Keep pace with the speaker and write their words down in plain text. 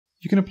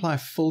You can apply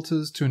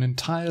filters to an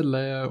entire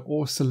layer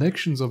or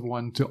selections of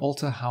one to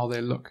alter how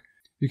they look.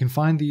 You can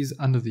find these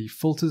under the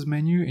Filters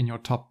menu in your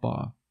top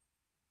bar.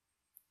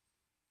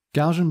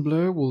 Gaussian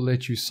blur will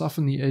let you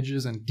soften the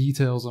edges and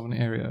details of an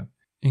area.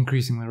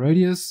 Increasing the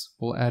radius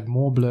will add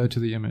more blur to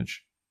the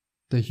image.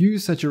 The hue,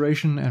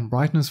 saturation, and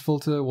brightness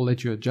filter will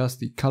let you adjust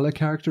the color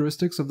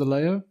characteristics of the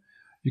layer.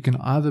 You can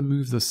either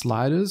move the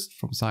sliders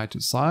from side to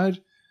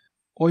side,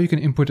 or you can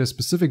input a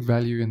specific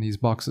value in these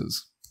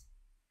boxes.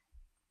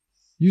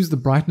 Use the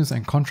brightness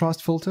and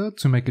contrast filter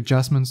to make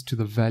adjustments to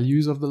the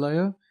values of the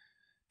layer.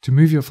 To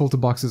move your filter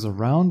boxes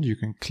around, you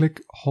can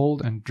click,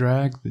 hold, and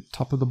drag the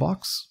top of the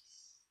box.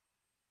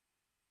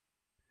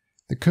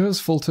 The curves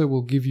filter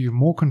will give you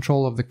more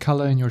control of the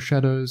color in your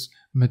shadows,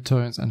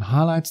 midtones, and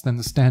highlights than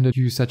the standard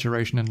hue,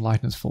 saturation, and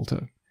lightness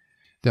filter.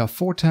 There are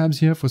 4 tabs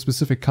here for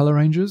specific color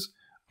ranges: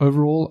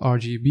 overall,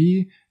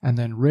 RGB, and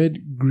then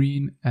red,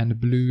 green, and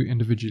blue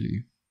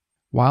individually.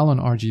 While on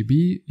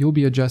RGB, you'll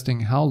be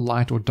adjusting how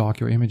light or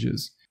dark your image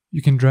is.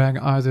 You can drag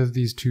either of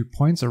these 2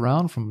 points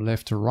around from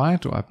left to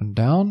right or up and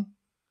down,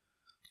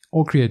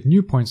 or create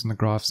new points in the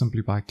graph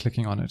simply by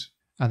clicking on it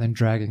and then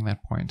dragging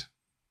that point.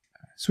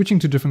 Switching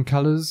to different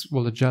colors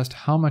will adjust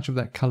how much of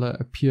that color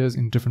appears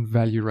in different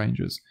value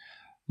ranges.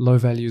 Low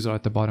values are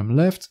at the bottom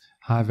left,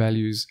 high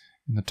values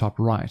in the top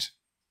right.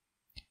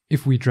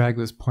 If we drag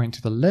this point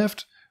to the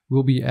left,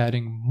 we'll be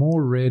adding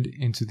more red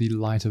into the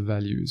lighter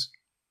values.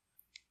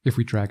 If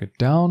we drag it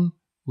down,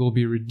 we'll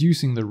be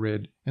reducing the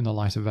red in the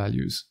lighter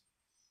values.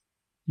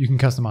 You can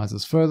customize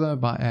this further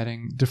by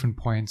adding different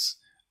points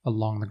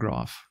along the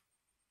graph.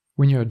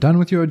 When you are done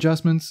with your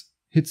adjustments,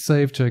 hit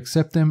save to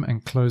accept them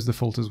and close the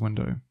filters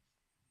window.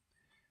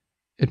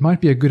 It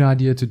might be a good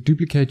idea to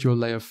duplicate your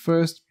layer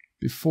first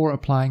before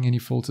applying any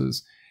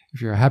filters.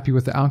 If you're happy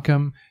with the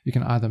outcome, you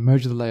can either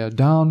merge the layer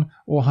down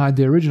or hide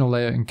the original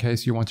layer in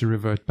case you want to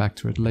revert back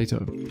to it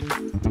later.